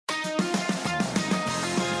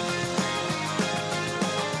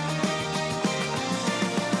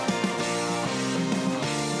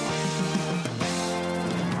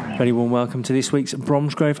Very warm welcome to this week's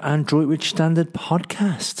Bromsgrove and Droitwich Standard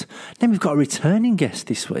podcast. Now we've got a returning guest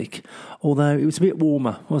this week, although it was a bit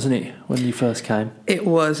warmer, wasn't it, when you first came? It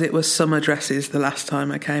was summer dresses the last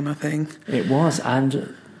time I came, I think. It was,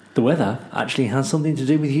 and the weather actually has something to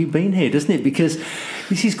do with you being here, doesn't it? Because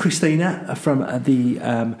this is Christina from the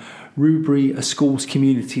Rubery Schools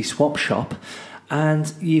Community Swap Shop,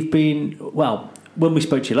 and you've been, well, when we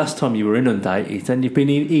spoke to you last time, you were inundated, and you've been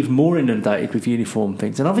even more inundated with uniform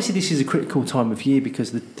things. And obviously this is a critical time of year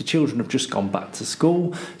because the children have just gone back to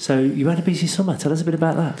school. So you had a busy summer. Tell us a bit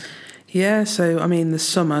about that. Yeah, so, I mean, the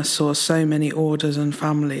summer saw so many orders and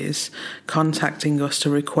families contacting us to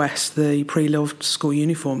request the pre-loved school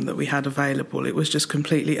uniform that we had available. It was just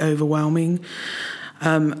completely overwhelming.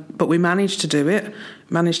 But we managed to do it,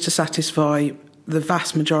 managed to satisfy the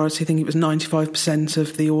vast majority. I think it was 95%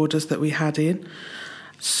 of the orders that we had in.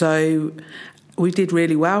 So we did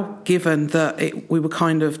really well, given that we were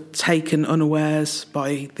kind of taken unawares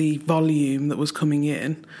by the volume that was coming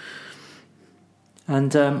in.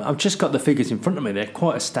 And I've just got the figures in front of me. They're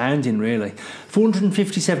quite astounding, really.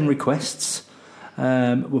 457 requests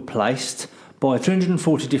were placed by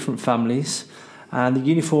 340 different families, and the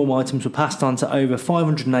uniform items were passed on to over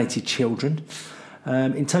 580 children.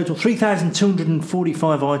 In total,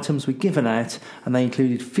 3,245 items were given out, and they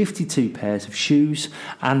included 52 pairs of shoes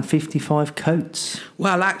and 55 coats.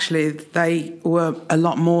 Well, actually, they were a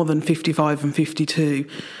lot more than 55 and 52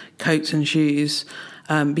 coats and shoes,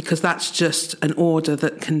 because that's just an order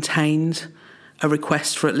that contained a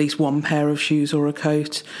request for at least one pair of shoes or a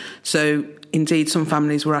coat. So indeed, some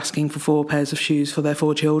families were asking for 4 pairs of shoes for their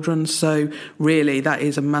 4 children. So really, that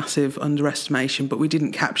is a massive underestimation. But we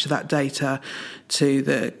didn't capture that data to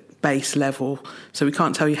the base level. So we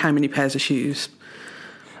can't tell you how many pairs of shoes.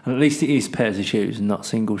 And at least it is pairs of shoes and not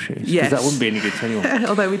single shoes. Yes. Because that wouldn't be any good to anyone.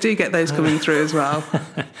 Although we do get those coming through as well.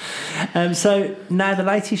 So now the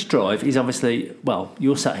latest drive is obviously, well,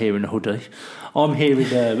 you're sat here in a hoodie. I'm here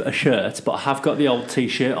in a shirt, but I have got the old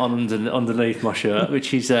T-shirt on underneath my shirt,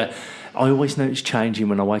 which is... I always know it's changing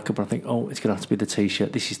when I wake up and I think, oh, it's going to have to be the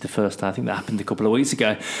T-shirt. This is the first day. I think that happened a couple of weeks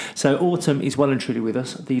ago. So autumn is well and truly with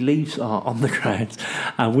us. The leaves are on the ground.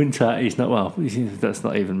 And winter is not, well, let's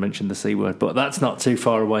not even mention the C word, but that's not too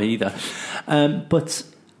far away either.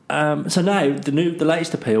 So now the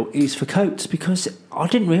latest appeal is for coats, because I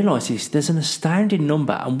didn't realise this. There's an astounding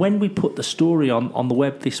number, and when we put the story on the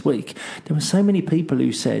web this week, there were so many people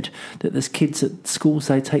who said that there's kids at schools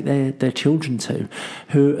they take their children to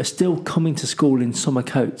who are still coming to school in summer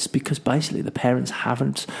coats because basically the parents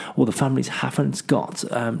haven't, or the families haven't got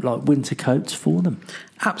like winter coats for them.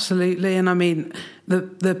 Absolutely, and I mean,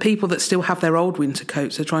 the people that still have their old winter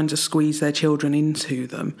coats are trying to squeeze their children into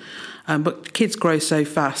them. But kids grow so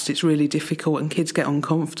fast, it's really difficult, and kids get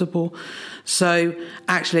uncomfortable. So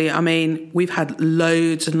actually, I mean, we've had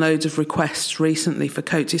loads and loads of requests recently for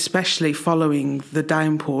coats, especially following the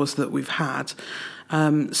downpours that we've had.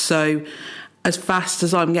 So as fast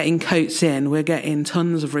as I'm getting coats in, we're getting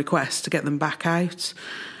tons of requests to get them back out.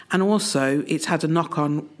 And also, it's had a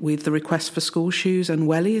knock-on with the request for school shoes and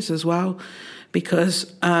wellies as well,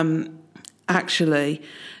 because actually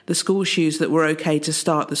the school shoes that were okay to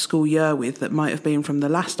start the school year with, that might have been from the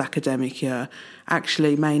last academic year,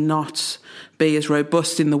 actually may not be as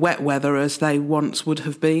robust in the wet weather as they once would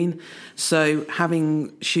have been. So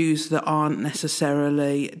having shoes that aren't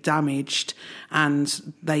necessarily damaged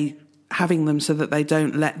and having them so that they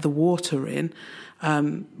don't let the water in,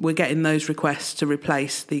 we're getting those requests to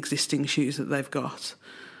replace the existing shoes that they've got.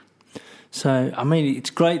 So, I mean, it's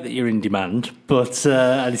great that you're in demand, but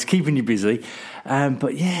and it's keeping you busy.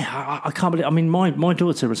 But yeah, I can't believe. I mean, my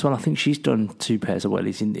daughter as well. I think she's done 2 pairs of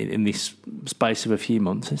wellies in this space of a few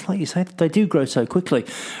months. It's like you say, they do grow so quickly.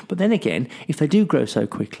 But then again, if they do grow so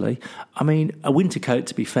quickly, I mean, a winter coat,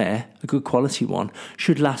 to be fair, a good quality one,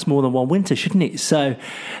 should last more than one winter, shouldn't it? So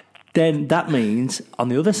then that means, on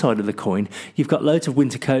the other side of the coin, you've got loads of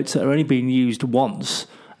winter coats that are only being used once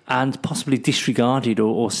and possibly disregarded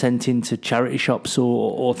or sent into charity shops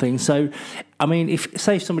or things. So, I mean, if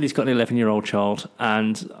somebody's got an 11-year-old child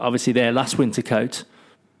and obviously their last winter coat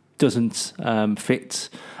doesn't fit,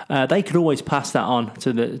 they could always pass that on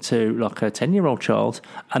to like a 10-year-old child,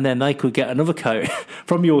 and then they could get another coat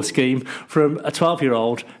from your scheme from a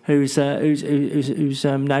 12-year-old who's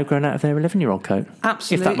now grown out of their 11-year-old coat.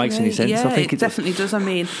 Absolutely, if that makes any sense. Yeah, I think it definitely does. I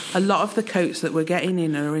mean, a lot of the coats that we're getting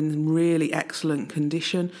in are in really excellent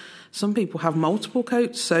condition. Some people have multiple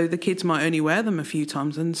coats, so the kids might only wear them a few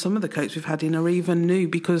times, and some of the coats we've had in are even new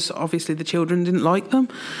because obviously the children didn't like them.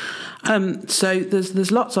 So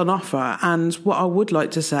there's lots on offer, and what I would like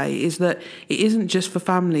to say is that it isn't just for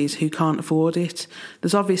families who can't afford it.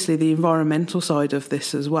 There's obviously the environmental side of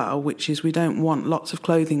this as well, which is we don't want lots of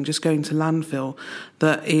clothing just going to landfill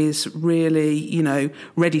that is really,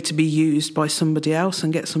 ready to be used by somebody else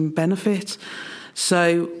and get some benefit.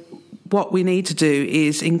 So what we need to do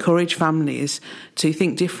is encourage families to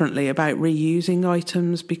think differently about reusing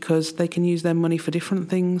items, because they can use their money for different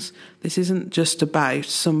things. This isn't just about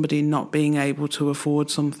somebody not being able to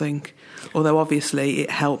afford something, although obviously it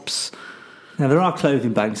helps. Now, there are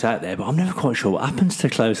clothing banks out there, but I'm never quite sure what happens to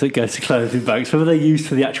clothes that go to clothing banks, whether they're used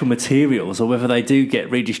for the actual materials or whether they do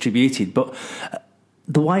get redistributed. But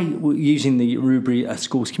the way we're using the Rubery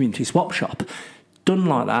Schools Community Swap Shop, done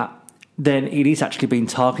like that, then it is actually being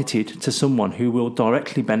targeted to someone who will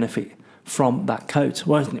directly benefit from that coat,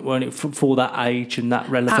 won't it, for that age and that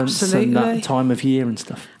relevance. Absolutely. And that time of year and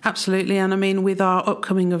stuff. Absolutely. And I mean, with our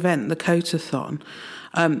upcoming event, the Coat-a-thon,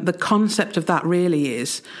 the concept of that really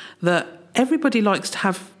is that everybody likes to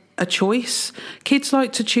have a choice. Kids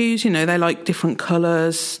like to choose, they like different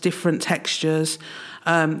colours, different textures.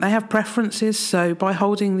 They have preferences, so by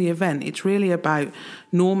holding the event, it's really about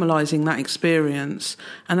normalising that experience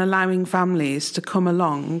and allowing families to come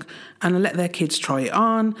along and let their kids try it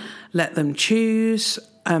on, let them choose,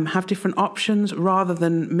 have different options, rather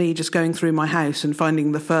than me just going through my house and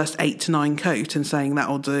finding the first 8 to 9 coat and saying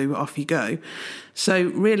that'll do, off you go. So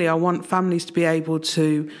really, I want families to be able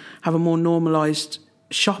to have a more normalised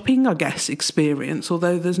shopping, I guess, experience,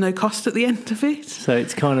 although there's no cost at the end of it. So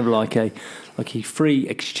it's kind of like a free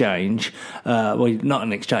exchange. Well, not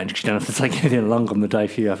an exchange, because you don't have to take anything along on the day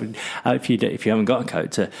if you haven't got a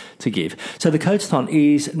coat to give. So the Coat-a-thon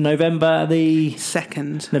is November the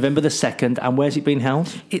 2nd. November the 2nd, and where's it being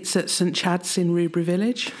held? It's at St Chad's in Rubery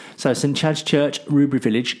Village. So St Chad's Church, Rubery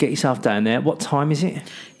Village. Get yourself down there. What time is it?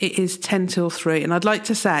 It is 10 till 3, and I'd like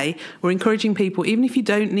to say we're encouraging people, even if you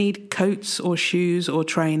don't need coats or shoes or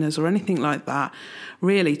trainers or anything like that,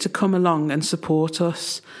 really to come along and support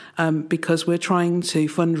us, because we're trying to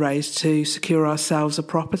fundraise to secure ourselves a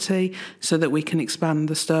property so that we can expand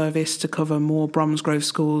the service to cover more Bromsgrove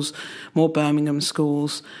schools, more Birmingham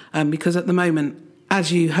schools, because at the moment,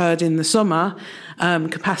 as you heard in the summer,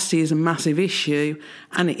 capacity is a massive issue,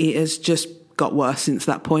 and it has just got worse since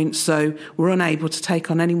that point. So we're unable to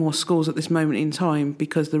take on any more schools at this moment in time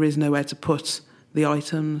because there is nowhere to put the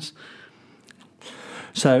items.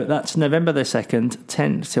 So that's November the 2nd,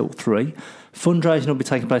 10 till 3. Fundraising will be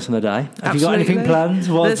taking place on the day. Have you got anything planned?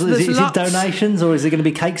 Is it donations, or is it going to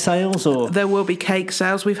be cake sales? Or there will be cake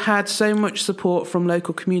sales. We've had so much support from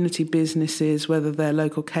local community businesses, whether they're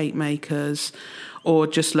local cake makers or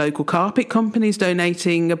just local carpet companies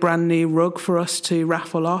donating a brand new rug for us to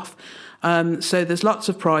raffle off. So there's lots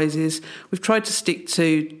of prizes. We've tried to stick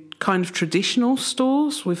to kind of traditional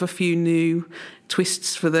stores with a few new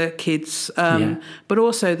twists for the kids. But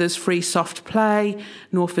also there's free soft play.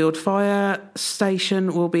 Northfield Fire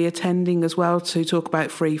Station will be attending as well to talk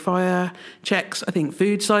about free fire checks. I think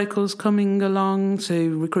Food Cycle's coming along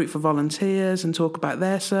to recruit for volunteers and talk about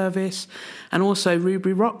their service. And also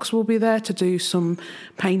Rubery Rocks will be there to do some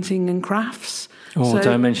painting and crafts.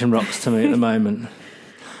 Don't mention rocks to me at the moment.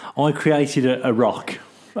 I created a rock,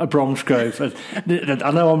 a Bromsgrove.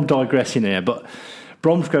 I know I'm digressing here, but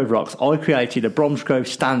Bromsgrove rocks. I created a Bromsgrove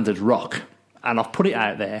standard rock, and I've put it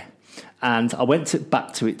out there. And I went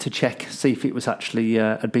back to it to check, see if it was actually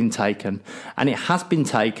had been taken, and it has been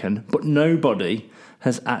taken, but nobody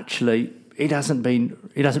has actually. It hasn't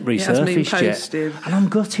resurfaced yet, and I'm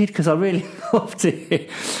gutted because I really loved it.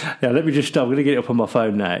 Yeah, I'm going to get it up on my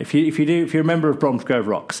phone now. If you're a member of Bromsgrove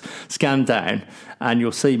Rocks, scan down and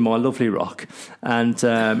you'll see my lovely rock, and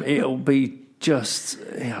it'll be just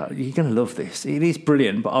you're going to love this. It is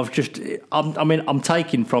brilliant, but I'm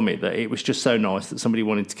taking from it that it was just so nice that somebody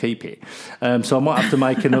wanted to keep it. So I might have to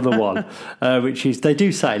make another one, which is, they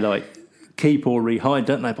do say like keep or re-hide,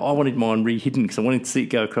 don't they? But I wanted mine re-hidden because I wanted to see it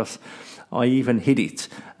go across. I even hid it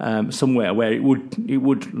somewhere where it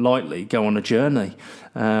would lightly go on a journey.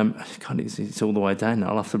 It's all the way down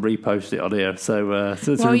now. I'll have to repost it on here. So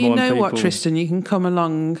to well, you know people. what, Tristan, you can come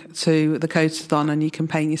along to the Coat-a-thon and you can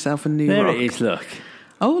paint yourself a new there rock. There it is, look.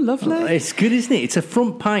 Oh, lovely. It's good, isn't it? It's a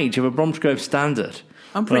front page of a Bromsgrove standard.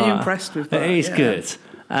 I'm pretty impressed with that. It is good.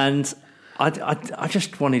 And I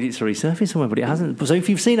just wanted it to resurface somewhere, but it hasn't. So if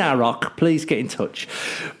you've seen our rock, please get in touch.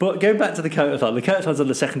 But going back to the coat-a-thon, the coat-a-thon's on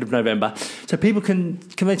the 2nd of November. So people can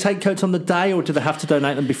they take coats on the day, or do they have to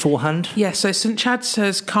donate them beforehand? Yeah, so St Chad's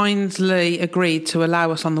has kindly agreed to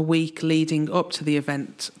allow us on the week leading up to the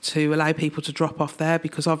event to allow people to drop off there,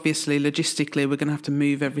 because obviously logistically we're going to have to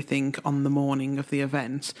move everything on the morning of the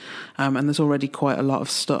event, and there's already quite a lot of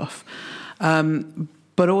stuff.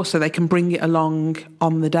 But also they can bring it along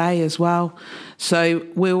on the day as well. So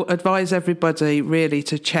we'll advise everybody really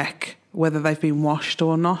to check whether they've been washed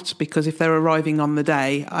or not, because if they're arriving on the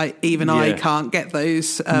day, I can't get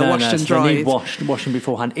those washed and dried. They need washing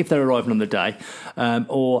beforehand if they're arriving on the day.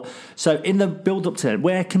 So in the build-up to it,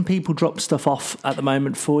 where can people drop stuff off at the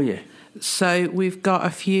moment for you? So we've got a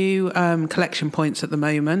few collection points at the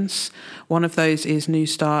moment. One of those is New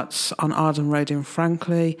Starts on Arden Road in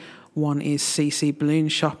Frankley. One is CC Balloon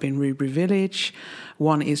Shop in Rubery Village.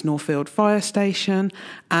 One is Northfield Fire Station.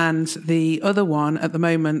 And the other one, at the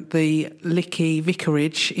moment, the Lickey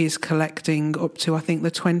Vicarage is collecting up to, I think, the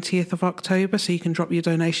 20th of October. So you can drop your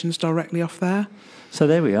donations directly off there. So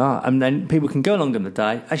there we are. And then people can go along on the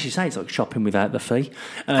day. As you say, it's like shopping without the fee.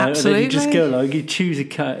 Absolutely. Then you just go along, you choose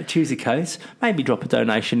a coat, maybe drop a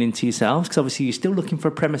donation into yourselves, because obviously you're still looking for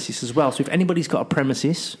a premises as well. So if anybody's got a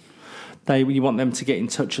premises, you want them to get in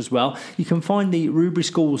touch as well. You can find the Rubery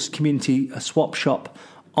Schools Community Swap Shop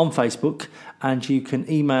on Facebook, and you can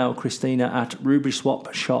email Christina at Rubery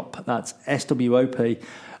Swap Shop, that's SWOP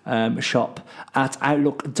shop at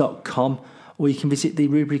outlook.com, or you can visit the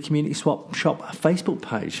Rubery Community Swap Shop Facebook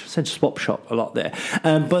page. I said swap shop a lot there.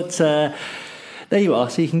 But there you are.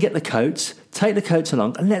 So you can get the coats, take the coats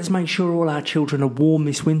along, and let's make sure all our children are warm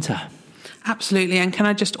this winter. Absolutely. And can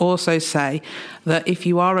I just also say that if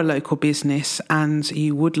you are a local business and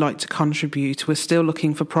you would like to contribute, we're still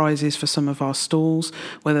looking for prizes for some of our stalls,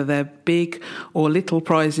 whether they're big or little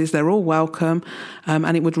prizes, they're all welcome.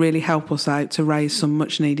 And it would really help us out to raise some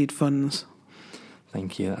much needed funds.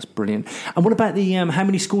 Thank you, that's brilliant. And what about the how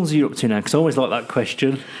many schools are you up to now? Because I always like that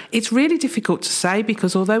question. It's really difficult to say,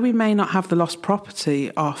 because although we may not have the lost property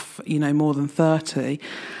off, more than 30,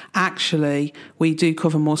 actually we do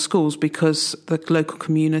cover more schools because the local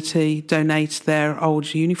community donates their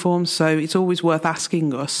old uniforms. So it's always worth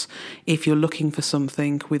asking us if you're looking for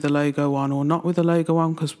something with a logo on or not with a logo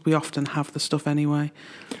on, because we often have the stuff anyway.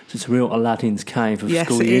 So it's a real Aladdin's cave of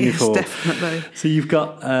school Yes, uniform. definitely. So you've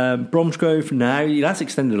got Bromsgrove now. That's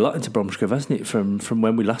extended a lot into Bromsgrove, hasn't it, from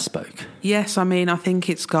when we last spoke? Yes, I think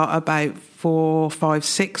it's got about 4, 5,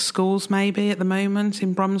 6 schools maybe at the moment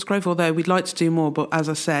in Bromsgrove, although we'd like to do more, but as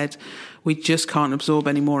I said, we just can't absorb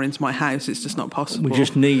any more into my house. It's just not possible. We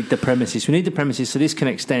just need the premises. We need the premises so this can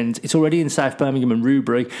extend. It's already in South Birmingham and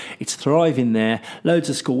Rubery. It's thriving there. Loads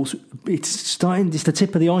of schools. It's the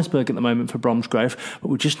tip of the iceberg at the moment for Bromsgrove, but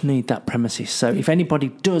we just need that premises. So if anybody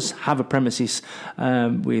does have a premises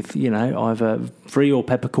with, either free or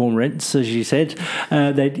peppercorn rents, as you said,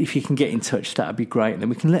 then if you can get in touch, that would be great. And then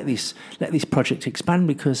we can let this project expand,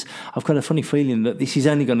 because I've got a funny feeling that this is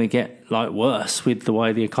only going to get worse with the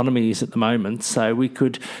way the economy is at the moment. So we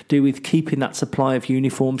could do with keeping that supply of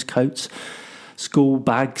uniforms, coats, school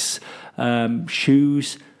bags,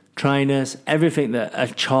 shoes, trainers, everything that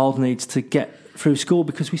a child needs to get through school,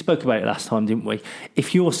 because we spoke about it last time, didn't we?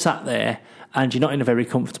 If you're sat there and you're not in a very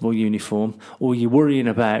comfortable uniform, or you're worrying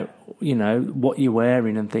about, what you're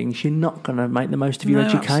wearing and things, you're not going to make the most of your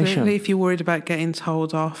education. Absolutely. If you're worried about getting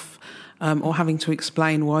told off, or having to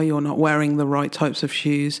explain why you're not wearing the right types of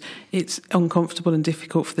shoes, it's uncomfortable and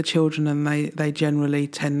difficult for the children, and they generally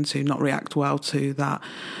tend to not react well to that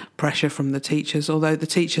pressure from the teachers. Although the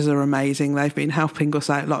teachers are amazing, they've been helping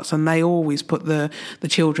us out lots, and they always put the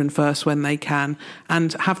children first when they can,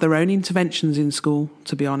 and have their own interventions in school,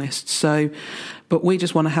 to be honest. So, but we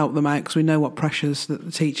just want to help them out, because we know what pressures that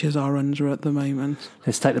the teachers are under at the moment.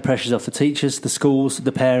 Let's take the pressures off the teachers, the schools,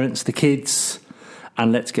 the parents, the kids.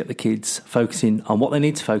 And let's get the kids focusing on what they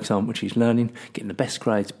need to focus on, which is learning, getting the best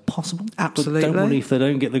grades possible. Absolutely. But don't worry if they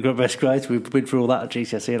don't get the best grades. We've been through all that at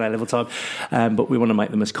GCSE and A-level time. But we want to make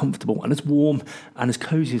them as comfortable and as warm and as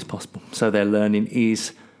cosy as possible, so their learning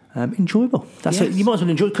is enjoyable. That's it. You might as well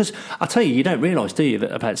enjoy it, because I tell you don't realise, do you,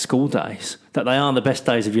 that about school days, that they are the best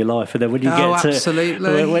days of your life, and then when you get to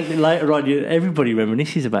absolutely. when later on, everybody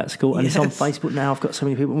reminisces about school, and it's on Facebook now. I've got so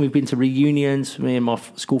many people. We've been to reunions, me and my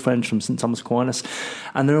school friends from St Thomas Aquinas,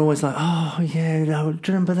 and they're always like, "Oh yeah, do you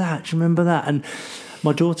remember that? Do you remember that?" And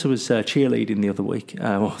my daughter was cheerleading the other week.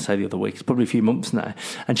 I say the other week, it's probably a few months now,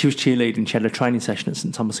 and she was cheerleading. She had a training session at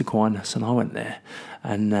St Thomas Aquinas, and I went there,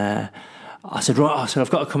 and I said, I've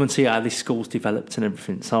got to come and see how this school's developed and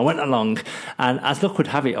everything. So I went along, and as luck would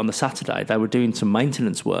have it, on the Saturday, they were doing some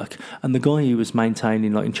maintenance work, and the guy who was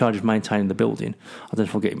maintaining, in charge of maintaining the building, I don't know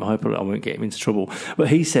if I'll get him, I hope I won't get him into trouble, but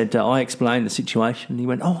he said, I explained the situation, and he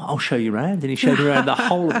went, I'll show you around, and he showed me around the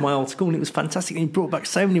whole of my old school, and it was fantastic, and he brought back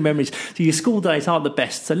so many memories. So your school days are the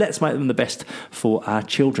best, so let's make them the best for our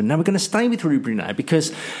children. Now we're going to stay with Rubery now,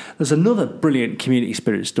 because there's another brilliant community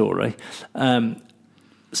spirit story.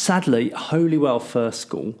 Sadly, Holywell First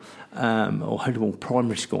School, or Holywell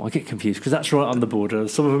Primary School, I get confused because that's right on the border.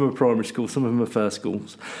 Some of them are primary schools, some of them are first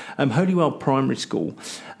schools. Holywell Primary School,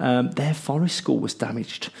 their forest school was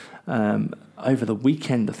damaged over the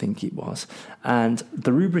weekend, I think it was. And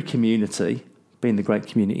the Rubery community, being the great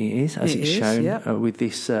community it is, as it's shown with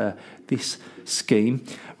this scheme,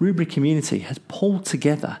 Rubery community has pulled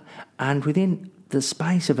together, and within the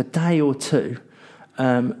space of a day or two,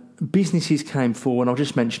 businesses came forward. I'll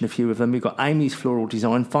just mention a few of them. We've got Amy's Floral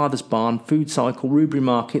Design, Father's Barn, Food Cycle, Rubery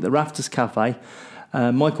Market, the Rafters Cafe,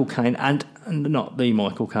 Michael Caine, and not the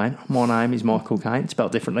Michael Caine. My name is Michael Caine,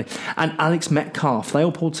 spelled differently, and Alex Metcalf. They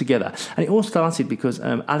all pulled together. And it all started because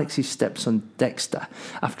Alex's stepson, Dexter,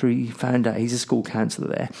 after he found out, he's a school counsellor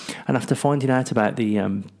there, and after finding out about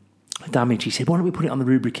the damage, he said, why don't we put it on the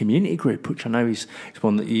Rubery community group, which I know is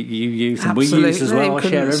one that you use and Absolutely. we use as well. I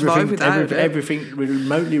share everything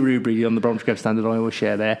remotely Rubery on the Bromsgrove standard. I always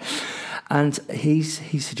share there. And he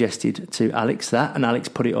suggested to Alex that, and Alex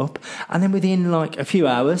put it up. And then within a few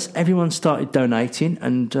hours, everyone started donating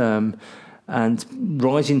and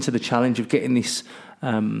rising to the challenge of getting this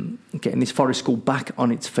forest school back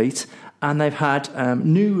on its feet. And they've had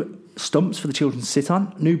new stumps for the children to sit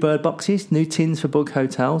on, new bird boxes, new tins for bug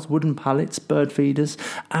hotels, wooden pallets, bird feeders,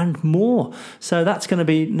 and more. So that's going to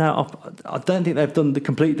be now. I don't think they've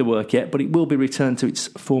completed the work yet, but it will be returned to its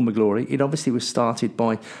former glory. It obviously was started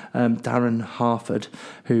by Darren Harford,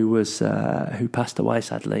 who passed away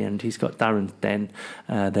sadly, and he's got Darren's den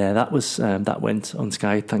there. That went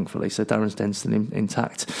unscathed, thankfully. So Darren's den's still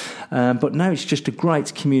intact. But now it's just a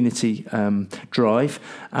great community drive.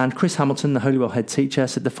 And Chris Hamilton, the Holywell head teacher,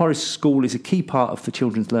 said the forest school is a key part of the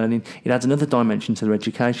children's learning. It adds another dimension to their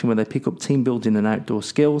education where they pick up team building and outdoor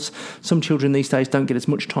skills. Some children these days don't get as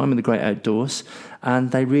much time in the great outdoors,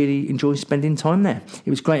 and they really enjoy spending time there.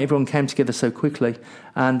 It was great everyone came together so quickly,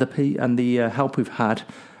 and the help we've had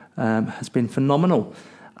has been phenomenal.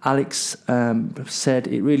 Alex said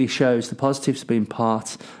it really shows the positives of being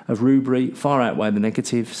part of Rubery far outweigh the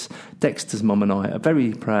negatives. Dexter's mum and I are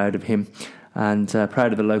very proud of him, and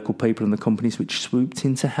proud of the local people and the companies which swooped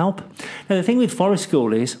in to help. Now, the thing with Forest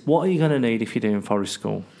School is, what are you going to need if you're doing Forest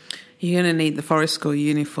School? You're going to need the Forest School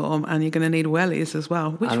uniform, and you're going to need wellies as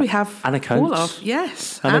well, which we have and a coat. All of.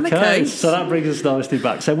 Yes, and a coat. So that brings us nicely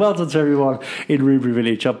back. So well done to everyone in Rubery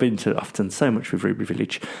Village. I've done so much with Rubery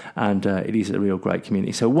Village, and it is a real great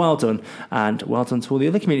community. So well done, and well done to all the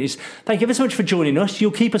other communities. Thank you ever so much for joining us. You'll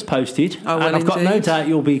keep us posted, and I've got no doubt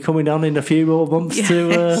you'll be coming on in a few more months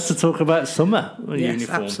to talk about summer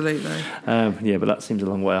uniform. Absolutely. But that seems a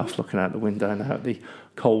long way off, looking out the window now at the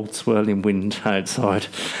cold swirling wind outside.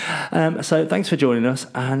 So thanks for joining us,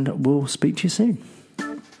 and we'll speak to you soon.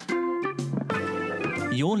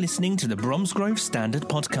 You're listening to the Bromsgrove Standard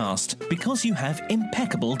Podcast because you have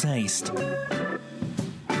impeccable taste.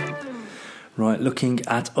 Right, looking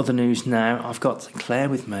at other news now, I've got Claire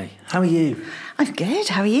with me. How are you? I'm good.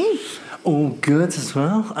 How are you? All good as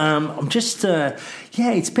well. I'm just,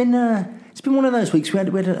 it's been one of those weeks. We had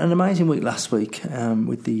an amazing week last week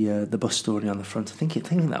with the bus story on the front. I think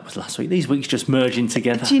that was last week. These weeks just merging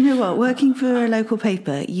together. Do you know what? Working for a local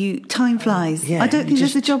paper, time flies. Yeah, I don't think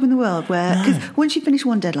there's a job in the world where, because once you finish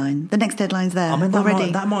one deadline, the next deadline's there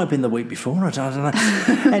already. That might have been the week before. I don't know.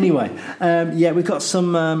 Anyway, we've got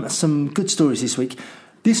some good stories this week.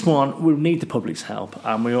 This one will need the public's help,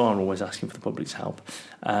 and we are always asking for the public's help.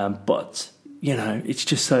 But it's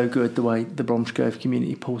just so good the way the Bromsgrove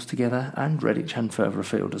community pulls together, and Redditch and further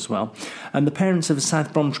afield as well. And the parents of a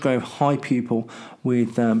South Bromsgrove high pupil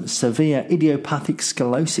with severe idiopathic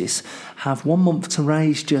scoliosis have 1 month to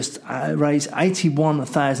raise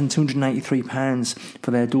 £81,283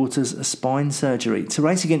 for their daughter's spine surgery. To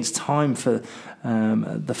race against time for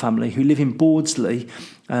the family, who live in Bordsley.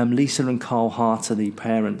 Lisa and Carl Hart are the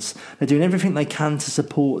parents. They're doing everything they can to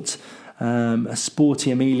support a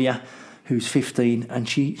sporty Amelia, who's 15, and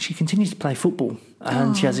she continues to play football,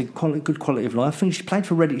 and she has a good quality of life. I think she played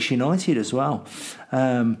for Redditch United as well,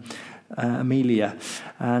 Amelia.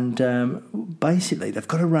 And basically, they've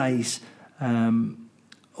got to raise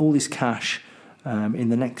all this cash in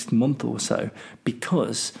the next month or so,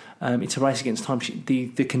 because it's a race against time.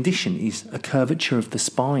 The condition is a curvature of the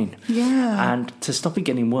spine. Yeah. And to stop it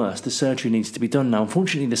getting worse, the surgery needs to be done. Now,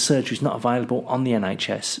 unfortunately, the surgery is not available on the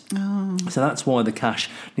NHS. Oh. So that's why the cash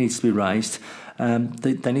needs to be raised.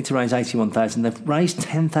 They need to raise 81,000. They've raised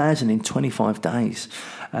 10,000 in 25 days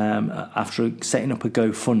after setting up a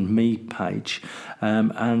GoFundMe page.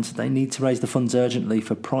 And they need to raise the funds urgently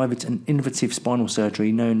for private and innovative spinal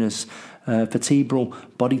surgery known as vertebral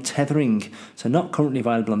body tethering. So not currently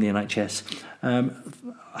available on the NHS.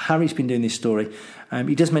 Harry's been doing this story.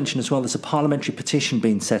 He does mention as well there's a parliamentary petition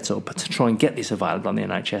being set up to try and get this available on the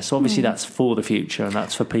NHS. So obviously that's for the future and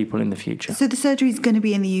that's for people in the future. So the surgery is going to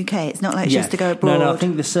be in the UK. It's not like it's just to go abroad. No, I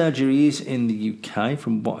think the surgery is in the UK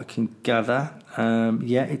from what I can gather.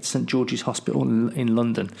 It's St George's Hospital in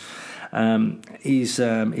London. Is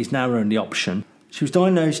now her only option. She was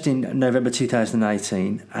diagnosed in November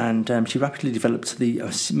 2018 and she rapidly developed the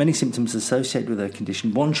many symptoms associated with her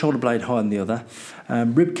condition. One shoulder blade higher than the other,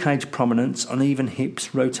 rib cage prominence, uneven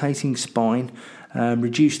hips, rotating spine,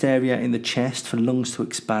 reduced area in the chest for lungs to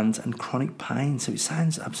expand and chronic pain. So it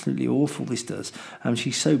sounds absolutely awful, this does.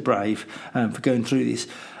 She's so brave for going through this.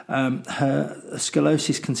 Her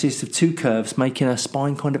scoliosis consists of two curves making her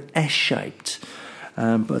spine kind of S-shaped.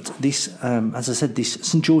 But this, as I said, this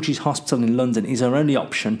St George's Hospital in London is our only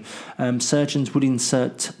option. Surgeons would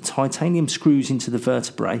insert titanium screws into the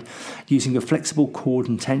vertebrae using a flexible cord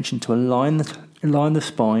and tension to align the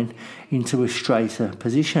spine into a straighter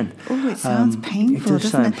position. Oh, it sounds painful, it does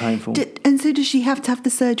doesn't sound it? painful. And so does she have to have the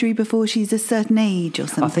surgery before she's a certain age or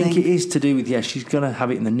something? I think it is to do with, she's going to have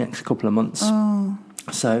it in the next couple of months. Oh.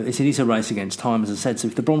 So it is a race against time, as I said. So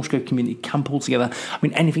if the Bromsgrove community can pull together,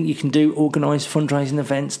 anything you can do, organise fundraising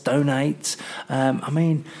events, donate.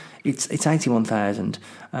 It's 81,000.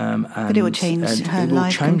 But it will change her life. It will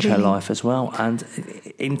change completely. her life as well. And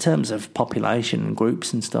in terms of population and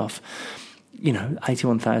groups and stuff,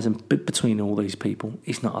 81,000 between all these people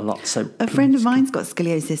is not a lot. So a friend of mine's got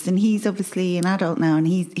scoliosis and he's obviously an adult now and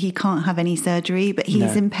he can't have any surgery, but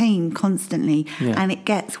he's in pain constantly and it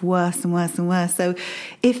gets worse and worse and worse. So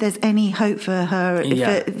if there's any hope for her,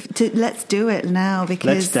 let's do it now,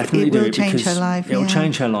 because it will change her life. It will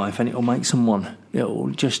change her life and it will make someone. It'll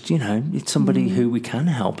just, it's somebody who we can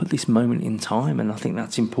help at this moment in time, and I think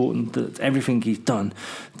that's important. That everything is done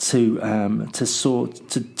to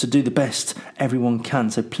do the best everyone can.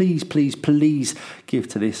 So please give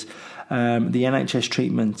to this. The NHS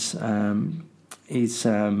treatment is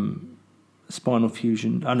spinal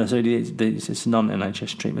fusion. Oh no, so it's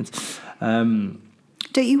non-NHS treatment.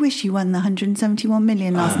 Don't you wish you won the 171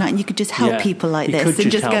 million last night and you could just help people like this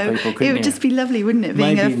and just go? People, it would just be lovely, wouldn't it?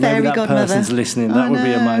 Being a fairy maybe that godmother. Person's listening. That would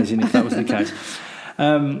be amazing if that was the case.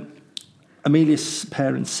 Amelia's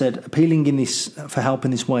parents said, appealing for help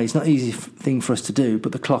in this way is not an easy thing for us to do,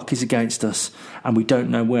 but the clock is against us and we don't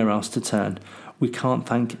know where else to turn. We can't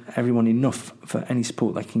thank everyone enough for any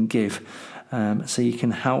support they can give. So you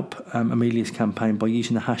can help Amelia's campaign by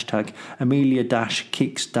using the hashtag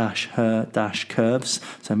Amelia-kicks-her-curves.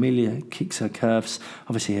 So Amelia kicks her curves,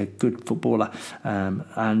 obviously a good footballer. And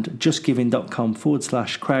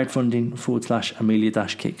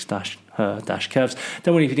justgiving.com/crowdfunding/Amelia-kicks-her-curves.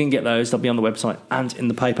 Don't worry if you didn't get those, they'll be on the website and in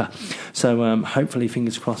the paper. So hopefully,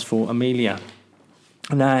 fingers crossed for Amelia.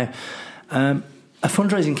 Now, a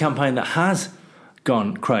fundraising campaign that has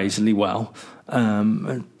gone crazily well,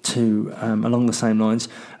 along the same lines.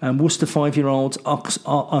 Worcester 5-year-old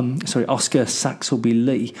Oscar Saxelby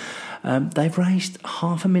Lee. They've raised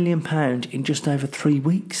 £500,000 in just over 3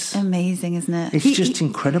 weeks. Amazing, isn't it? It's just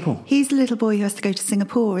incredible. He's the little boy who has to go to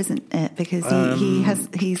Singapore, isn't it? Because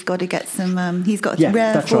he's got to get some. He's got a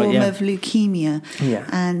rare form of leukemia,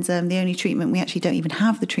 and the only treatment, we actually don't even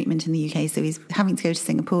have the treatment in the UK, so he's having to go to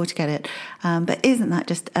Singapore to get it. But isn't that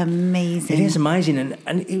just amazing? It is amazing, and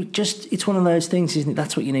it's one of those things, isn't it?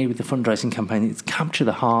 That's what you need with the fundraising campaign. It's capture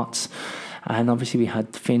the hearts. And obviously, we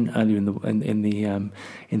had Finn earlier in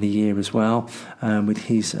the year as well with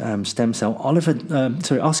his stem cell.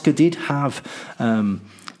 Oscar did have a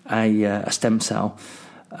stem cell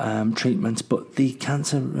treatment, but the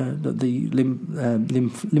cancer, the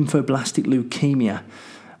lymphoblastic leukemia,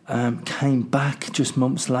 came back just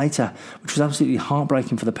months later, which was absolutely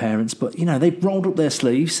heartbreaking for the parents. But they've rolled up their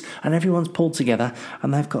sleeves and everyone's pulled together,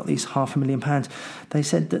 and they've got these £500,000. They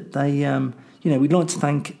said that they. we'd like to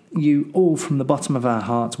thank you all from the bottom of our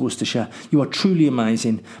hearts, Worcestershire. You are truly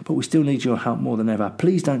amazing, but we still need your help more than ever.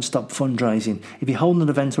 Please don't stop fundraising. If you're holding an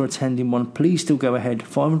event or attending one, please still go ahead.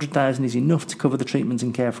 500,000 is enough to cover the treatment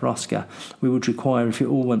and care for Oscar we would require if it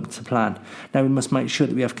all went to plan. Now we must make sure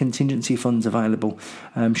that we have contingency funds available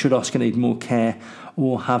should Oscar need more care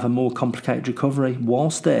or have a more complicated recovery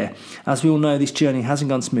whilst there. As we all know, this journey hasn't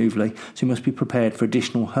gone smoothly, so we must be prepared for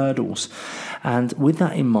additional hurdles. And with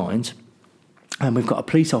that in mind, we've got a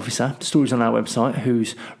police officer, the story's on our website,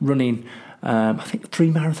 who's running, I think, 3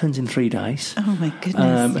 marathons in 3 days. Oh, my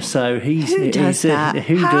goodness. So Who does that?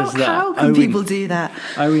 How can people do that?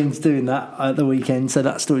 Owen's doing that at the weekend. So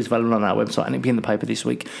that story's available on our website and it'll be in the paper this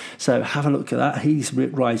week. So have a look at that. He's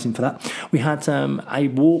rising for that. We had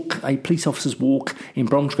a police officer's walk in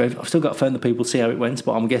Bromsgrove. I've still got to phone the people to see how it went,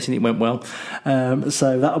 but I'm guessing it went well.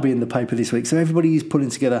 So that'll be in the paper this week. So everybody is pulling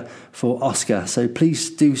together for Oscar. So please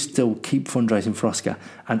do still keep fundraising for Oscar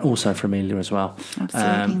and also for Amelia as well.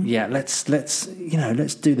 Absolutely.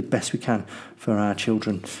 Let's do the best we can for our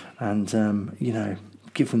children and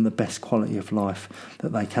give them the best quality of life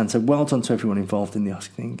that they can. So well done to everyone involved in the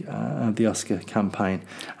Oscar campaign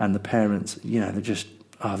and the parents. They're just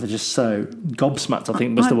so gobsmacked, I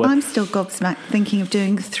think was the word. I'm still gobsmacked thinking of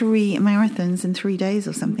doing 3 marathons in 3 days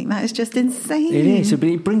or something. That is just insane. It is, but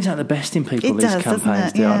it brings out the best in people, these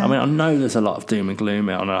campaigns do. Yeah. I mean, I know there's a lot of doom and gloom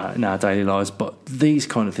in our daily lives, but these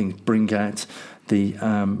kind of things bring out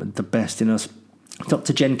the best in us.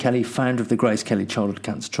 Dr. Jen Kelly, founder of the Grace Kelly Childhood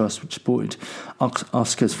Cancer Trust, which supported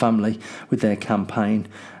Oscar's family with their campaign,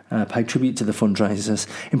 paid tribute to the fundraisers,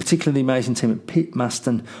 in particular the amazing team at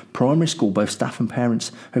Pitmaston Primary School, both staff and parents,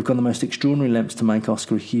 who have gone the most extraordinary lengths to make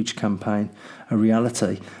Oscar a huge campaign a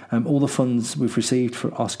reality. All the funds we've received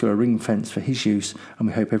for Oscar are ring-fenced for his use, and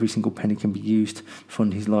we hope every single penny can be used to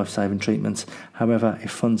fund his life-saving treatments. However,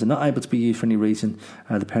 if funds are not able to be used for any reason,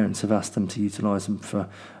 the parents have asked them to utilise them for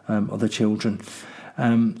other children.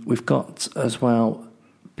 We've got as well,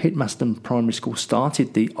 Pitmaston Primary School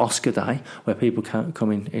started the Oscar Day, where people can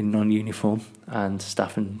come in non-uniform, and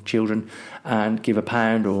staff and children, and give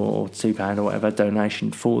 £1 or £2 or whatever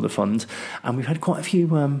donation for the fund. And we've had quite a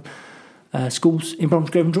few schools in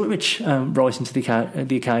Bromsgrove and Droitwich rising to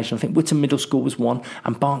the occasion. I think Whitton Middle School was one,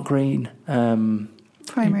 and Barnt Green Primary.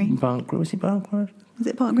 Was it Barnt Green? Was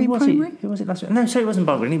it Barnt Green Primary? Who was it last week? No, sorry, it wasn't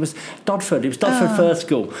Barnt Green. It was Dodford. It was Dodford First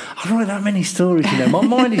School. I write that many stories, My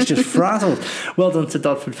mind is just frazzled. Well done to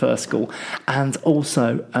Dodford First School. And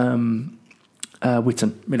also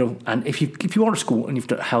Whitton Middle. And if you are a school and you've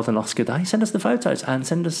held an Oscar Day, send us the photos and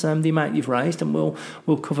send us the amount you've raised, and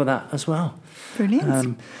we'll cover that as well.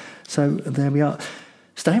 Brilliant. So there we are.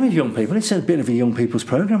 Staying with young people, it's a bit of a young people's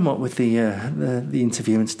programme, what with the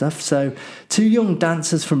interview and stuff. So 2 young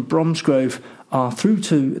dancers from Bromsgrove are through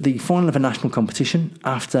to the final of a national competition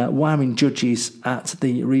after wowing judges at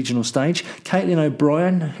the regional stage. Caitlin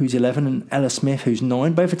O'Brien, who's 11, and Ella Smith, who's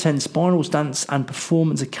 9, both attend Spirals Dance and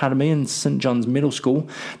Performance Academy and St John's Middle School.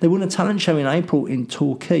 They won a talent show in April in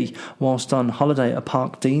Torquay whilst on holiday at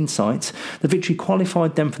Park Dean site. The victory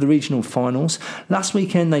qualified them for the regional finals. Last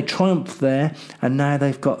weekend they triumphed there, and now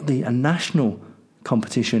they've got a national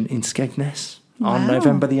competition in Skegness. Wow. On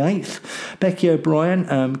November the 8th. Becky O'Brien,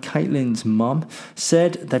 Caitlin's mum,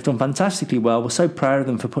 said they've done fantastically well. We're so proud of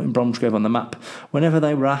them for putting Bromsgrove on the map. Whenever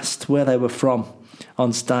they were asked where they were from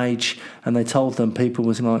on stage, and they told them, people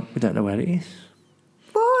was like, we don't know where it is.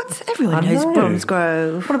 What? Everyone knows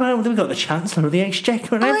Bromsgrove. What about, we've got the Chancellor of the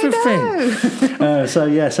Exchequer and everything.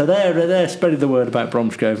 So they're spreading the word about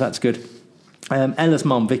Bromsgrove. That's good. Ella's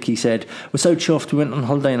mum, Vicky, said, we're so chuffed, we went on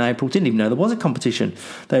holiday in April, didn't even know there was a competition.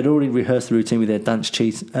 They had already rehearsed the routine with their dance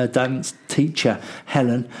teacher,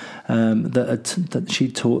 Helen, that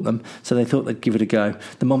she'd taught them, so they thought they'd give it a go.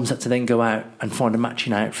 The mums had to then go out and find a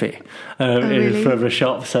matching outfit from a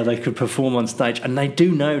shop so they could perform on stage. And they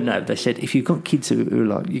do know now, they said, if you've got kids who are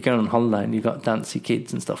like, you're going on holiday and you've got dancey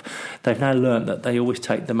kids and stuff, they've now learned that they always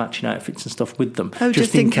take the matching outfits and stuff with them,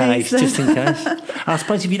 just in case. Just in case. I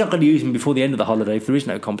suppose if you're not going to use them before the end of the holiday, if there is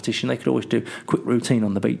no competition, they could always do a quick routine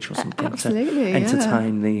on the beach or something. Absolutely, to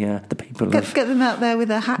entertain the people. Get them out there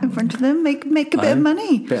with a hat in front of them, make a bit of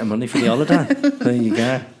money. Bit of money for the holiday. There you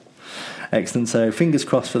go. Excellent. So fingers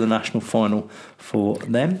crossed for the national final for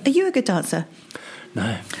them. Are you a good dancer?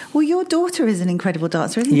 No. Well, your daughter is an incredible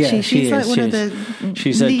dancer, isn't she? She's like one of the.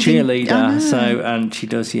 She's a cheerleader. And she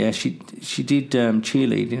does. Yeah, she did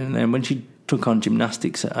cheerleading, and then when she took on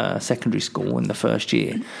gymnastics at secondary school in the first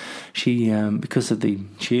year. She, because of the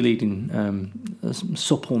cheerleading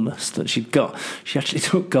suppleness that she'd got, she actually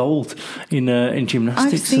took gold in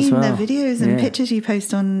gymnastics as well. I've seen the videos and pictures you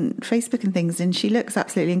post on Facebook and things, and she looks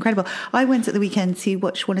absolutely incredible. I went at the weekend to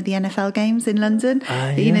watch one of the NFL games in London.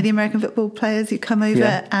 You know, the American football players who come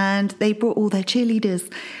over, and they brought all their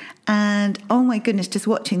cheerleaders. And oh my goodness, just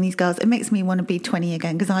watching these girls, it makes me want to be 20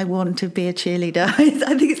 again, because I want to be a cheerleader. I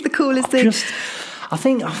think it's the coolest thing. I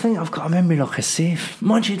think I've got a memory like a sieve.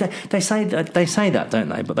 Mind you, they say that, don't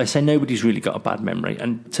they? But they say nobody's really got a bad memory.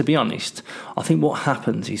 And to be honest, I think what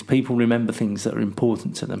happens is people remember things that are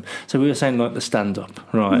important to them. So we were saying like the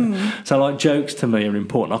stand-up, right? So like jokes to me are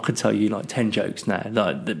important. I could tell you like 10 jokes now,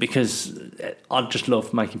 like, because I just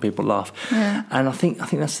love making people laugh. Yeah. And I think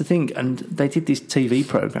that's the thing. And they did this TV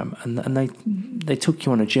programme, and they took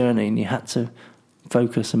you on a journey, and you had to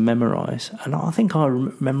focus and memorise, and I think I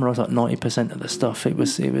memorised like 90% of the stuff. It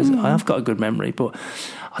was. I have got a good memory, but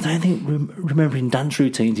I don't think remembering dance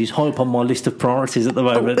routines is high up on my list of priorities at the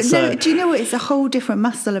moment. But no, do you know what? It's a whole different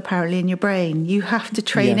muscle apparently in your brain. You have to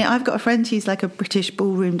train it. I've got a friend who's like a British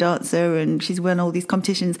ballroom dancer, and she's won all these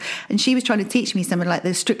competitions, and she was trying to teach me some of like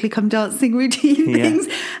the Strictly Come Dancing routine things,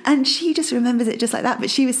 and she just remembers it just like that. But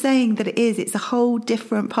she was saying that it's a whole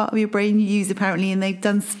different part of your brain you use apparently, and they've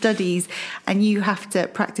done studies, and you have to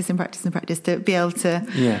practice and practice and practice to be able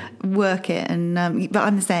to work it. And but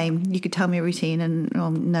I'm the same. You could tell me a routine, and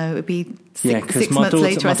no, it'd be six months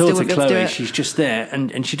later. I still wouldn't be able to do it. She's just there,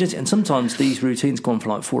 and she does it. And sometimes these routines go on for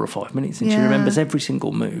like 4 or 5 minutes, and she remembers every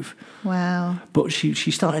single move. Wow! But she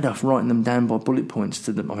started off writing them down by bullet points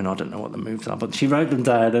to them. I mean, I don't know what the moves are, but she wrote them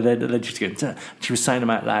down, and then just going. She was saying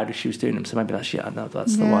them out loud as she was doing them. So maybe that's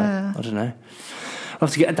the way. I don't know. I'll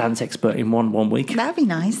have to get a dance expert in one week. That'd be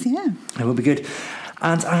nice. Yeah, it would be good.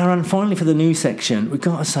 And Aaron, finally for the news section, we've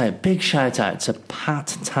got to say a big shout out to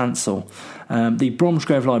Pat Tansel, the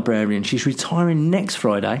Bromsgrove librarian. She's retiring next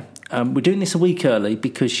Friday. We're doing this a week early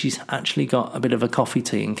because she's actually got a bit of a coffee,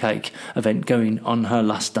 tea and cake event going on her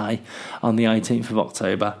last day on the 18th of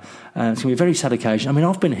October. It's going to be a very sad occasion. I mean,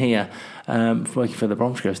 I've been here working for the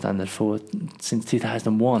Bromsgrove Standard since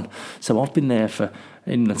 2001. So I've been there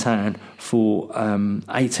in the town for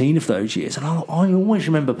 18 of those years, and I always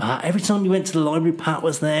remember Pat. Every time we went to the library, Pat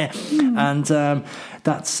was there, and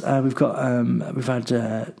we've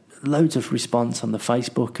had loads of response on the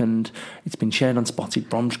Facebook, and it's been shared on Spotted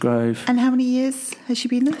Bromsgrove. And how many years has she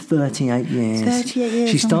been there? 38 years. 38 years.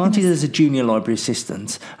 She started as a junior library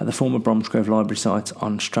assistant at the former Bromsgrove library site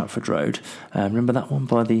on Stratford Road. Remember that one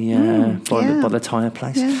by the tyre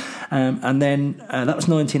place? Yeah. And then that was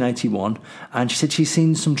 1981, and she said she's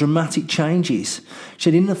seen some dramatic changes. She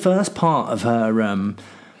said in the first part of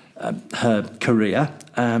her career,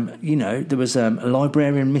 there was a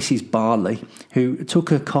librarian, Mrs. Barley, who took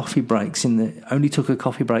her coffee breaks in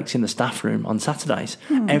the staff room on Saturdays.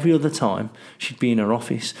 Every other time, she'd be in her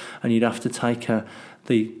office, and you'd have to take her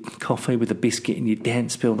the coffee with a biscuit, and you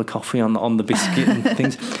daren't spill the coffee on the biscuit and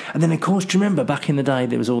things. And then, of course, do you remember back in the day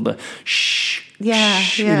there was all the shh in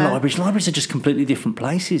libraries? Libraries are just completely different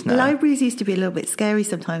places now. Libraries used to be a little bit scary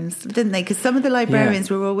sometimes, didn't they? Because some of the librarians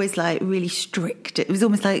were always like really strict. It was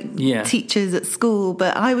almost like teachers at school.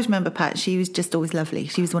 But I always remember Pat. She was just always lovely.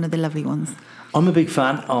 She was one of the lovely ones. I'm a big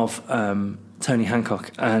fan of Tony Hancock,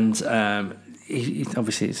 and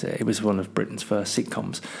it was one of Britain's first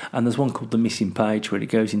sitcoms, and there's one called The Missing Page where it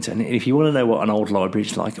goes into, and if you want to know what an old library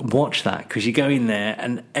is like, watch that, because you go in there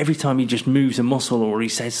and every time he just moves a muscle or he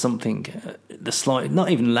says something, not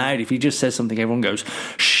even loud, if he just says something, everyone goes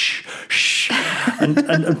shh, shh.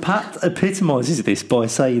 and Pat epitomises this by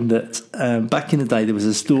saying that back in the day there was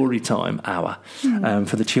a story time hour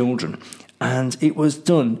for the children. And it was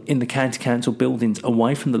done in the county council buildings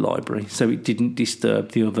away from the library, so it didn't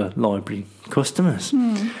disturb the other library customers.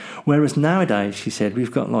 Whereas nowadays, she said,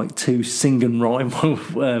 we've got like 2 sing and rhyme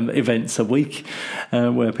events a week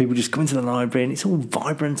where people just come into the library and it's all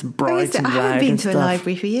vibrant and bright and loud. I haven't been to a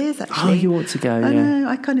library for years, actually. Oh, you ought to go, I know.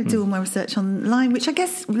 I kind of do all my research online, which I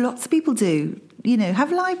guess lots of people do.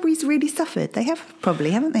 Have libraries really suffered? They have probably,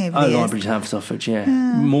 haven't they? Libraries have suffered,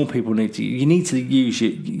 More people need to use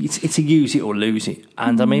it. It's a use it or lose it.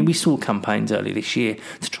 And I mean, we saw campaigns earlier this year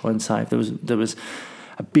to try and save. There was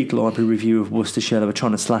a big library review of Worcestershire. They were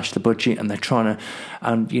trying to slash the budget, and there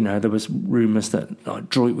was rumours that like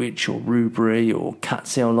Droitwich or Rubery or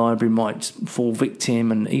Catsale Library might fall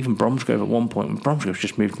victim, and even Bromsgrove at one point. When Bromsgrove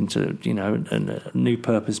just moved into a new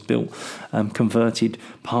purpose-built, converted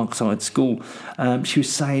Parkside school. She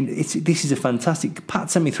was saying this is a fantastic.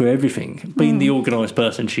 Pat sent me through everything. Being the organised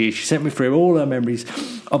person she is, she sent me through all her memories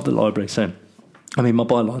of the library. So I mean, my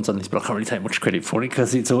byline's on this, but I can't really take much credit for it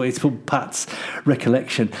because it's all Pat's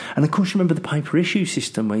recollection. And of course, you remember the paper issue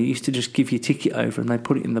system where you used to just give your ticket over and they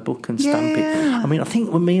put it in the book and stamp it. I mean, I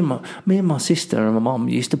think when me and my sister and my mum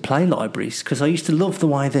used to play libraries because I used to love the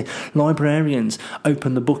way the librarians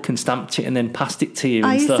opened the book and stamped it and then passed it to you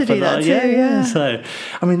and stuff. I used to do that too, yeah. So,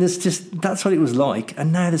 I mean, that's what it was like.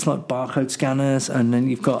 And now there's like barcode scanners, and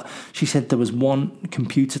then she said there was one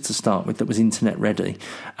computer to start with that was internet ready.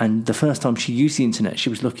 And the first time she used the internet, she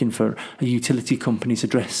was looking for a utility company's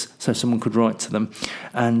address so someone could write to them,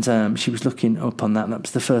 and she was looking up on that, and that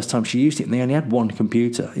was the first time she used it, and they only had one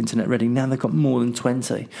computer internet ready. Now they've got more than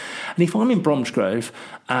 20. And if I'm in Bromsgrove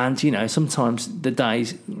and sometimes the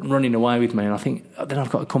day's running away with me and I think then I've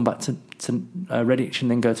got to come back to Redditch and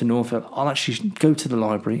then go to Norfolk, I'll actually go to the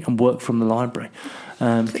library and work from the library.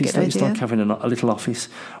 Because it's like having a little office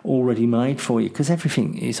already made for you, because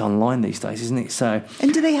everything is online these days, isn't it? So,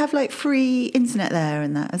 and do they have like free internet there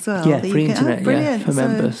and that as well? Yeah, free internet, for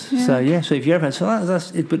members. So if you ever,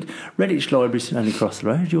 that's it. But Redditch Library's only across the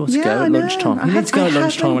road. You ought to go at lunchtime. You need to go at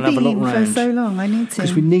lunchtime and have a look around. For so long, I need to.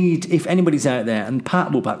 Because we need, if anybody's out there, and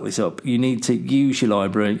Pat will back this up, you need to use your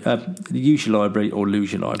library or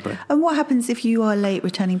lose your library. And what happens if you are late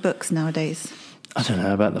returning books nowadays? I don't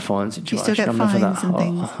know about the fine situation. You still get fines and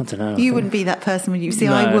things. I don't know. You wouldn't be that person, would you? See,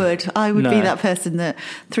 no. I would be that person that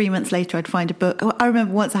 3 months later I'd find a book. I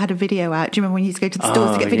remember once I had a video out. Do you remember when you used to go to the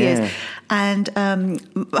stores to get videos? Yeah. And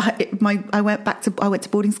I went to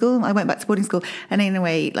boarding school. And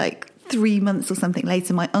anyway, like 3 months or something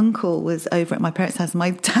later, my uncle was over at my parents' house and my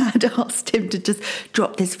dad asked him to just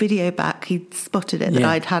drop this video back. He'd spotted it that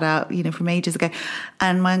I'd had out, from ages ago.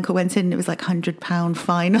 And my uncle went in and it was like £100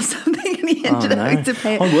 fine or something, and he ended up having to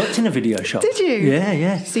pay it. I worked in a video shop. Did you?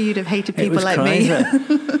 Yeah. So you'd have hated people like me.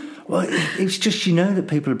 Well, it's just, that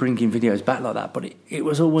people are bringing videos back like that, but it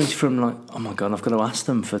was always from like, oh my God, I've got to ask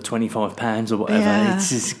them for £25 or whatever. Yeah. It's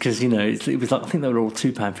just because, it was like, I think they were all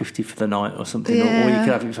 £2.50 for the night or something, or you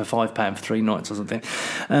could have it for £5 for 3 nights or something.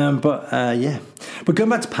 But going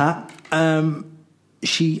back to Pat,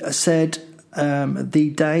 she said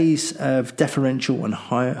the days of deferential and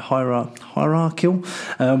hierarchical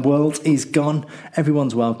world is gone.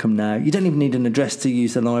 Everyone's welcome now. You don't even need an address to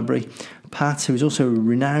use the library. Pat, who is also a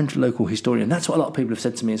renowned local historian, that's what a lot of people have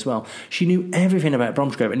said to me as well. She knew everything about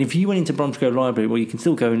Bromsgrove, and if you went into Bromsgrove Library, well, you can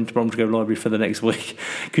still go into Bromsgrove Library for the next week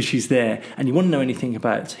because she's there, and you want to know anything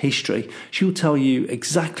about history, she'll tell you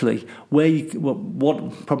exactly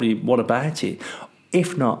what about it.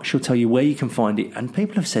 If not, she'll tell you where you can find it. And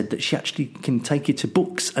people have said that she actually can take you to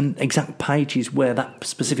books and exact pages where that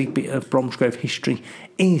specific bit of Bromsgrove history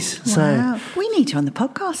is. Wow. So we need her on the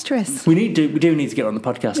podcast, Tris. We do need to get her on the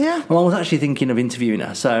podcast. Yeah. Well, I was actually thinking of interviewing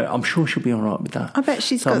her, so I'm sure she'll be all right with that. I bet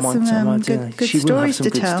she's got some good she will have stories some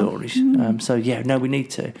to good tell. Stories. We need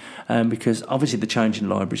to, because obviously the change in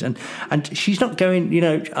libraries, and she's not going.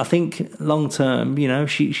 I think long term,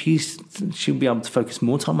 she'll be able to focus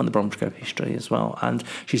more time on the Bromsgrove history as well. And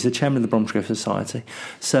she's the chairman of the Bromsgrove Society.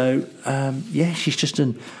 So, she's just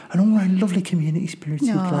an all-round lovely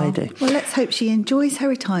community-spirited lady. Well, let's hope she enjoys her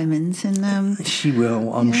retirement. And she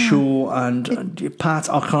will, I'm sure. And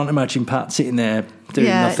Pat, I can't imagine Pat sitting there doing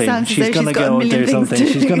nothing. She's going to go and do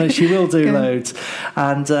something. She will do loads.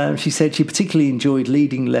 And she said she particularly enjoyed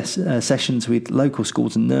leading sessions with local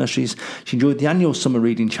schools and nurseries. She enjoyed the annual summer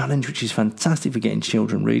reading challenge, which is fantastic for getting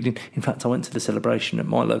children reading. In fact, I went to the celebration at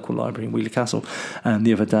my local library in Wheeler Castle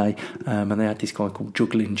the other day, and they had this guy called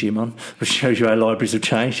Juggling Jim on, which shows you how libraries have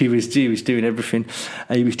changed. He was doing everything.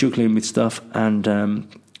 He was juggling with stuff, and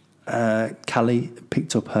Callie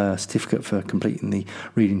picked up her certificate for completing the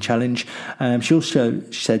reading challenge. She also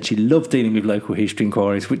said she loved dealing with local history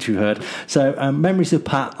inquiries, which we've heard. So memories of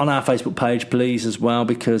Pat on our Facebook page, please, as well,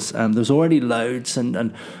 because there's already loads,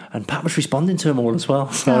 and Pat was responding to them all as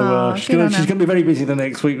well. So she's going to be very busy the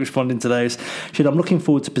next week responding to those. She said, I'm looking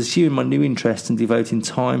forward to pursuing my new interests and devoting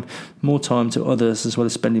more time to others, as well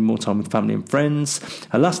as spending more time with family and friends.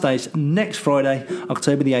 Her last day is next Friday,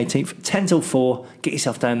 October the 18th, 10 till 4. Get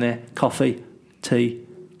yourself down there. Coffee, tea,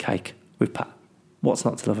 cake with Pat. What's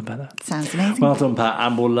not to love about that? Sounds amazing. Well done, Pat.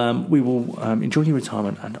 And we will enjoy your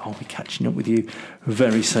retirement, and I'll be catching up with you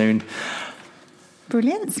very soon.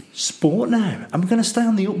 Brilliant. Sport now. I'm going to stay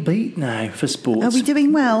on the upbeat now for sports. Are we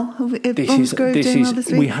doing well? Bromsgrove doing well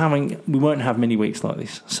this week? We won't have many weeks like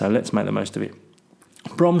this, so let's make the most of it.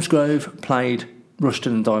 Bromsgrove played Rushden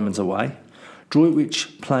and Diamonds away.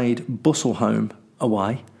 Droitwich played Busselholme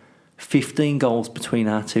away. 15 goals between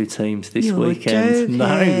our two teams this weekend. Joking.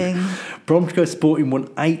 No. Bromsgrove Sporting won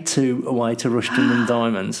 8-2 away to Rushden and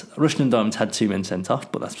Diamonds. Rushden and Diamonds had 2 men sent off,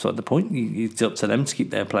 but that's beside the point. It's up to them to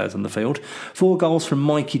keep their players on the field. 4 goals from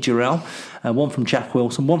Mikey Jarrell, 1 from Jack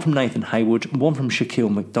Wilson, 1 from Nathan Haywood, 1 from Shaquille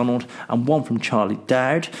McDonald, and 1 from Charlie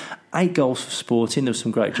Dowd. 8 goals for Sporting. There were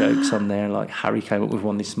some great jokes on there. Like Harry came up with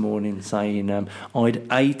one this morning saying, I'd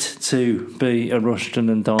hate to be a Rushden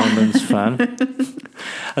and Diamonds fan.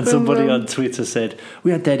 And somebody on Twitter said,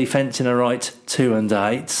 we had their defence in a right 2 and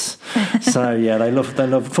 8s. So yeah, they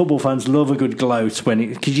love football fans love a good gloat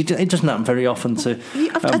when because it doesn't happen very often to.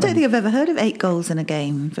 I don't think I've ever heard of 8 goals in a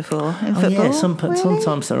game before in football. Yeah,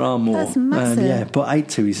 sometimes there are more. That's massive. But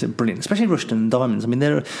 8-2 is brilliant, especially Rushden and Diamonds. I mean,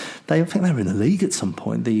 I think they were in the league at some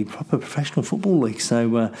point, the proper professional football league.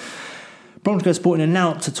 So. Bromsgrove Sporting are now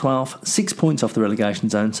up to 12, 6 points off the relegation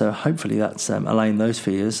zone, so hopefully that's allaying those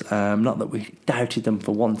fears. Not that we doubted them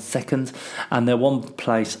for 1 second, and they're 1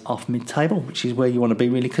 place off mid-table, which is where you want to be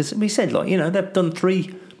really, because we said, they've done 3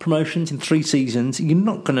 promotions in 3 seasons. You're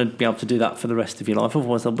not going to be able to do that for the rest of your life,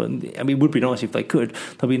 otherwise it would be nice if they could.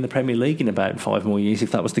 They'll be in the Premier League in about 5 more years if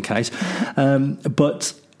that was the case.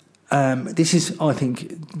 This is, I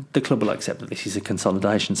think, the club will accept that this is a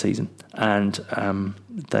consolidation season, and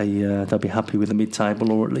they'll be happy with the mid-table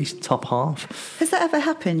or at least top half. Has that ever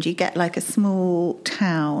happened? You get like a small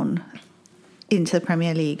town into the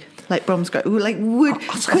Premier League, like Bromsgrove. Could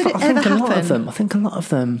it ever happen? I think a lot of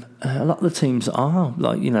the teams are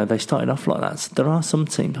they started off like that. So there are some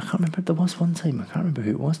teams. I can't remember. There was one team. I can't remember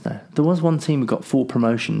who it was now. There was one team who got 4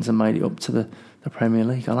 promotions and made it up to the Premier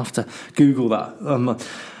League. I'll have to Google that.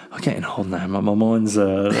 I'm getting old now. My mind's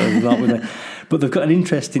not with me. But they've got an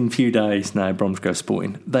interesting few days now, Bromsgrove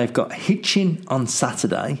Sporting. They've got Hitchin on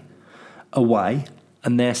Saturday, away,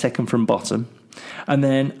 and they're second from bottom. And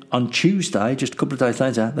then on Tuesday, just a couple of days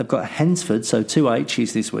later, they've got Hensford, so 2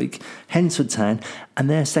 H's this week, Hensford Town, and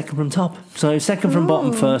they're second from top. So second from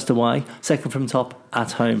bottom, first away, second from top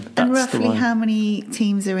at home. That's and roughly how many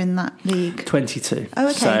teams are in that league? 22. Oh,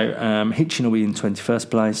 okay. So Hitchin will be in 21st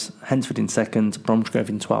place, Hensford in second, Bromsgrove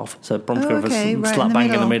in 12th. So Bromsgrove is slap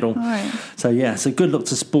bang in the middle. Right. So good luck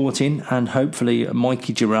to Sporting, and hopefully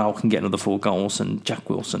Mikey Jarrell can get another 4 goals, and Jack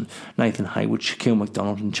Wilson, Nathan Haywood, Shaquille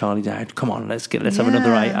McDonald and Charlie Dowd. Come on, let's have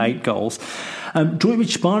another 8 goals.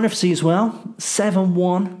 Droitwich Spa FC as well,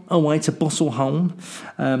 7-1 away to Busselholm.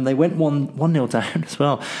 They went 1-0 down as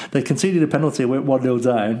well. They conceded a penalty and went 1-0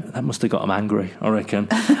 down. That must have got them angry, I reckon.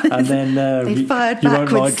 And then they fired you back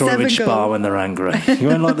won't like with 7 Droitwich Spa goals. when they're angry. You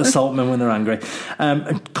won't like the Saltmen when they're angry.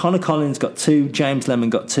 Connor Collins got 2, James Lemon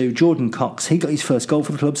got 2, Jordan Cox, he got his first goal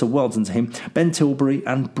for the club, so well done to him. Ben Tilbury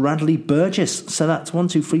and Bradley Burgess. So that's 1,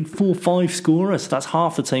 2, 3, 4, 5 scorers. That's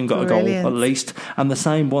half the team got Brilliant. a goal at least. And the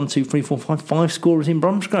same 1, 2, 3, 4, 5 scorers in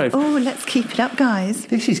Bromsgrove. Oh, let's keep it up, guys.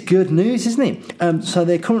 This is good news, isn't it? So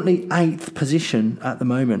they're currently 8th position at the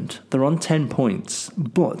moment. They're on 10 points,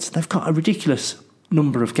 but they've got a ridiculous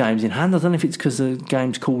number of games in hand. I don't know if it's because the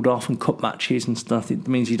games called off and cup matches and stuff. It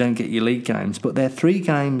means you don't get your league games, but they're 3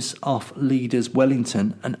 games off leaders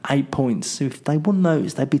Wellington and 8 points. So if they won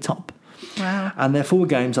those, they'd be top. Wow. And they're 4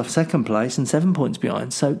 games off second place and 7 points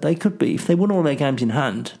behind. So they could be, if they won all their games in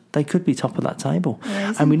hand, they could be top of that table.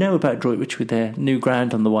 Amazing. And we know about Droitwich with their new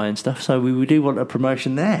ground on the way and stuff, so we do want a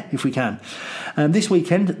promotion there if we can. This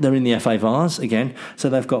weekend, they're in the FA Vars again, so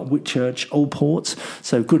they've got Whitchurch Allport.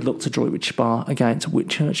 So good luck to Droitwich Spa against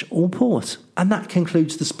Whitchurch Allport. And that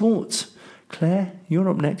concludes the sports. Claire, you're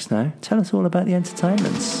up next now. Tell us all about the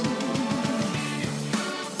entertainments.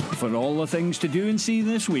 For all the things to do and see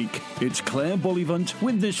this week, it's Claire Bullivant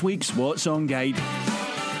with this week's What's On Guide.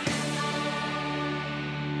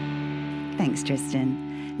 Thanks,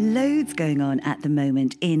 Tristan. Loads going on at the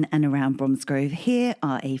moment in and around Bromsgrove. Here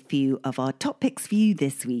are a few of our top picks for you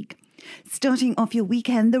this week. Starting off your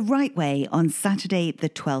weekend the right way on Saturday, the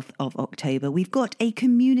 12th of October, we've got a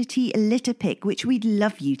community litter pick, which we'd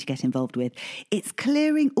love you to get involved with. It's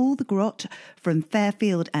clearing all the grot from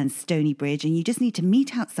Fairfield and Stonybridge, and you just need to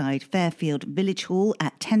meet outside Fairfield Village Hall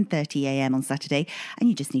at 10:30am on Saturday, and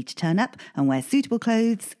you just need to turn up and wear suitable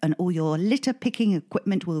clothes, and all your litter picking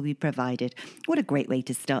equipment will be provided. What a great way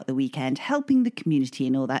to start the weekend, helping the community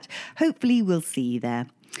and all that. Hopefully we'll see you there.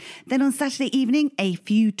 Then on Saturday evening, a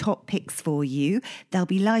few top picks for you. There'll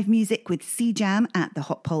be live music with Sea Jam at the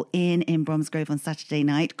Hot Pole Inn in Bromsgrove on Saturday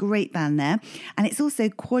night. Great band there. And it's also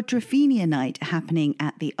Quadrophenia night happening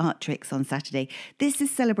at the Artrix on Saturday. This is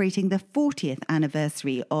celebrating the 40th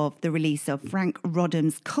anniversary of the release of Frank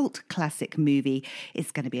Rodham's cult classic movie.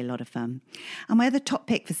 It's going to be a lot of fun. And my other top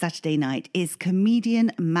pick for Saturday night is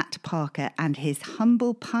comedian Matt Parker and his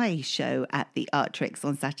Humble Pie show at the Artrix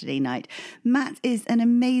on Saturday night. Matt is an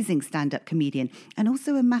amazing stand-up comedian and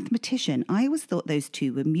also a mathematician. I always thought those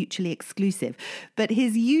two were mutually exclusive, but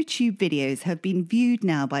his YouTube videos have been viewed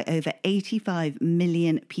now by over 85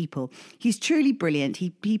 million people. He's truly brilliant.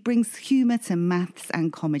 He brings humour to maths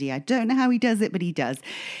and comedy. I don't know how he does it, but he does.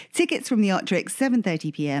 Tickets from the Artrix,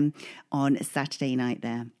 7:30 p.m. on Saturday night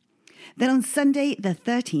there. Then on Sunday, the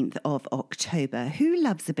 13th of October, who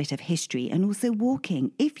loves a bit of history and also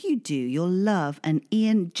walking? If you do, you'll love an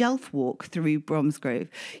Ian Jelf walk through Bromsgrove.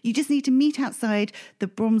 You just need to meet outside the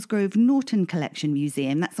Bromsgrove Norton Collection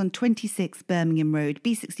Museum. That's on 26 Birmingham Road,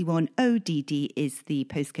 B61 ODD is the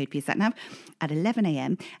postcode for your sat-nav, at 11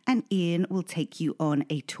 a.m. And Ian will take you on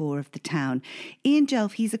a tour of the town. Ian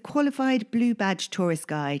Jelf, he's a qualified blue badge tourist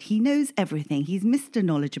guide. He knows everything. He's Mr.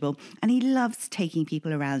 Knowledgeable and he loves taking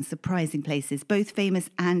people around surprising places, both famous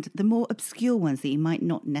and the more obscure ones that you might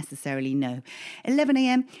not necessarily know. 11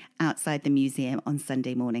 a.m. outside the museum on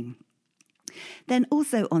Sunday morning. Then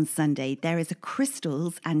also on Sunday, there is a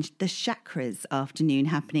Crystals and the Chakras afternoon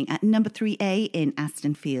happening at number 3A in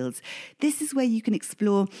Aston Fields. This is where you can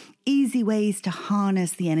explore easy ways to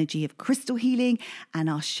harness the energy of crystal healing and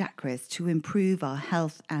our chakras to improve our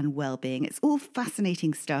health and well-being. It's all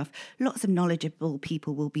fascinating stuff. Lots of knowledgeable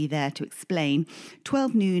people will be there to explain.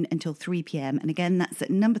 12 noon until 3 p.m. And again, that's at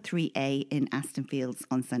number 3A in Aston Fields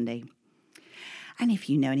on Sunday. And if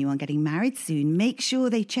you know anyone getting married soon, make sure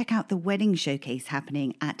they check out the wedding showcase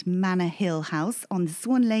happening at Manor Hill House on the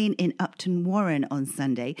Swan Lane in Upton Warren on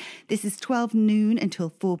Sunday. This is 12 noon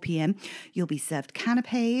until 4 p.m. You'll be served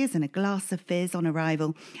canapes and a glass of fizz on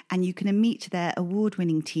arrival, and you can meet their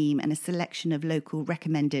award-winning team and a selection of local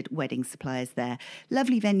recommended wedding suppliers there.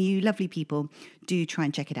 Lovely venue, lovely people. Do try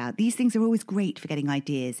and check it out. These things are always great for getting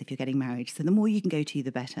ideas if you're getting married, so the more you can go to,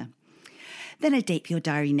 the better. Then a date for your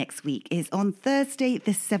diary next week is on Thursday,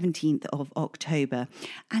 the 17th of October.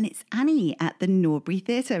 And it's Annie at the Norbury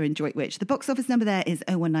Theatre in Droitwich. The box office number there is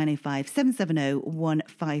 01905 770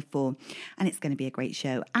 154. And it's going to be a great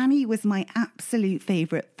show. Annie was my absolute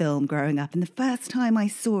favourite film growing up. And the first time I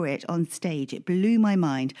saw it on stage, it blew my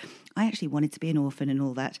mind. I actually wanted to be an orphan and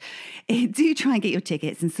all that. Do try and get your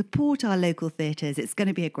tickets and support our local theatres. It's going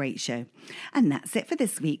to be a great show. And that's it for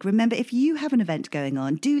this week. Remember, if you have an event going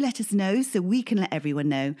on, do let us know so we can let everyone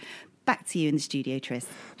know. Back to you in the studio, Tris.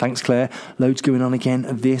 Thanks, Claire. Loads going on again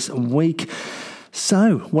this week.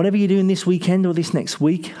 So, whatever you're doing this weekend or this next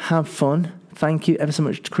week, have fun. Thank you ever so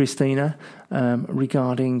much to Christina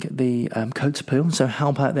regarding the coats appeal. So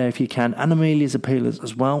help out there if you can. And Amelia's appeal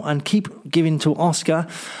as well. And keep giving to Oscar.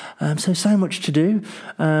 So much to do.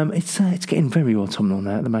 It's getting very autumnal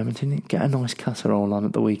now at the moment, isn't it? Get a nice casserole on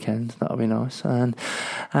at the weekend. That'll be nice. And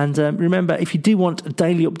remember, if you do want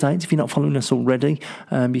daily updates, if you're not following us already,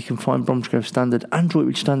 you can find Bromsgrove Standard and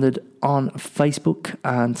Droitwich Standard on Facebook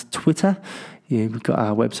and Twitter. Yeah, we've got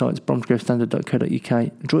our websites,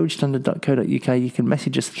 bromsgrovestandard.co.uk, droitwichstandard.co.uk. You can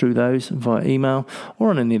message us through those via email or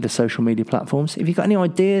on any of the social media platforms. If you've got any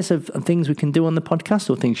ideas of things we can do on the podcast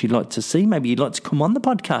or things you'd like to see, maybe you'd like to come on the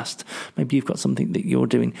podcast, maybe you've got something that you're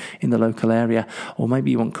doing in the local area, or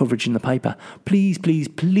maybe you want coverage in the paper, please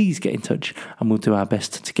get in touch and we'll do our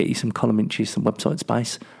best to get you some column inches, some website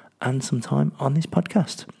space and some time on this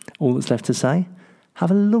podcast. All that's left to say, have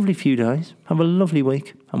a lovely few days, have a lovely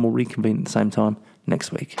week, and we'll reconvene at the same time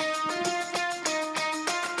next week.